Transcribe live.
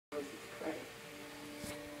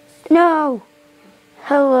No!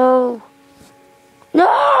 Hello!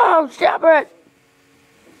 No! Stop it!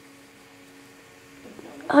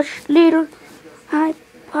 Hush, little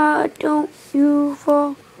iPod, don't you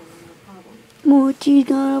fall. Morty's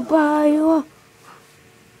gonna buy you a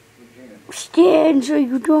stand so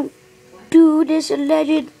you don't do this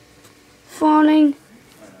alleged falling.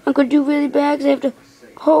 I'm gonna do really bad because I have to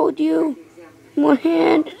hold you in one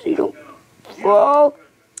hand so you don't fall.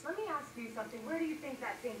 Let me ask you something. Where do you think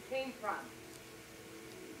that thing came from?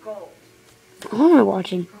 Gold. What am I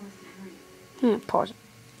watching? Pause it.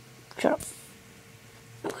 Shut up.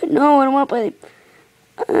 Okay, no, I don't want to play.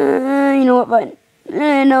 You know what? Fine.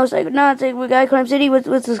 No, it's like not like we got Crime City. What's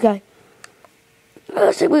this guy?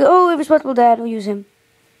 It's like Irresponsible Dad. We'll use him.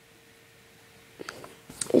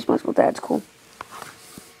 Irresponsible Dad's cool.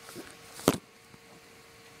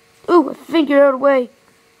 Ooh, I think you're out of the way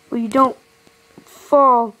where you don't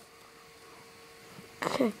fall.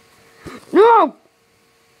 Okay. No!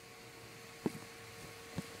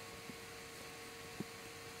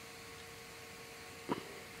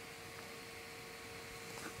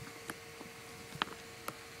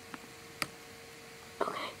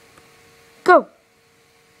 Okay. Go!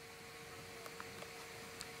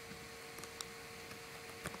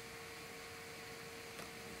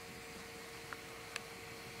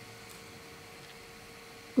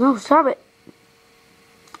 No, stop it.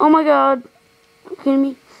 Oh my god. Are you kidding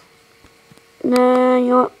me? Nah, you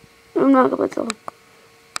know what? I'm not gonna play solo.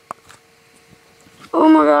 Oh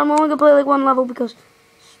my god, I'm only gonna play like one level because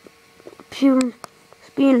computer's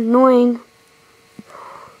being annoying.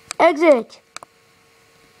 Exit!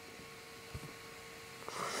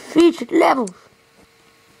 Featured levels.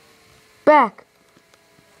 Back.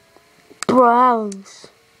 Browse.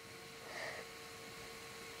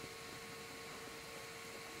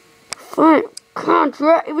 Fine.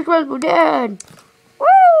 Contract. Irresponsible Dad. Woo!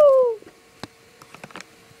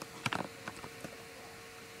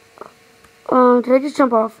 Did I just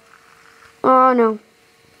jump off? Oh no.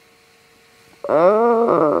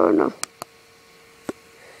 Oh no.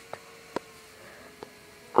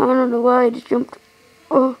 I don't know why I just jumped.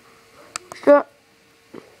 Oh, stop.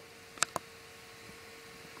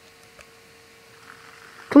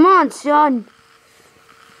 Come on, son.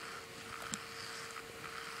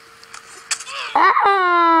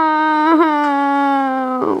 Ow!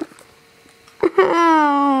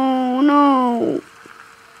 Ow, no.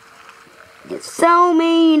 You're so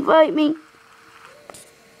mean, fight me.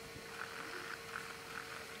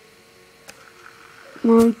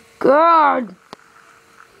 My God.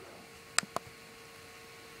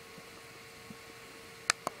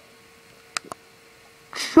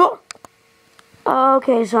 Sure.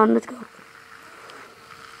 Okay, son, let's go.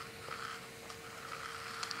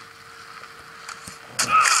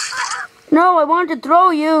 No, I want to throw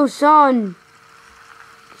you, son.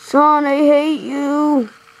 Son, I hate you.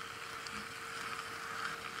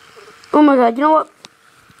 Oh my God, you know what?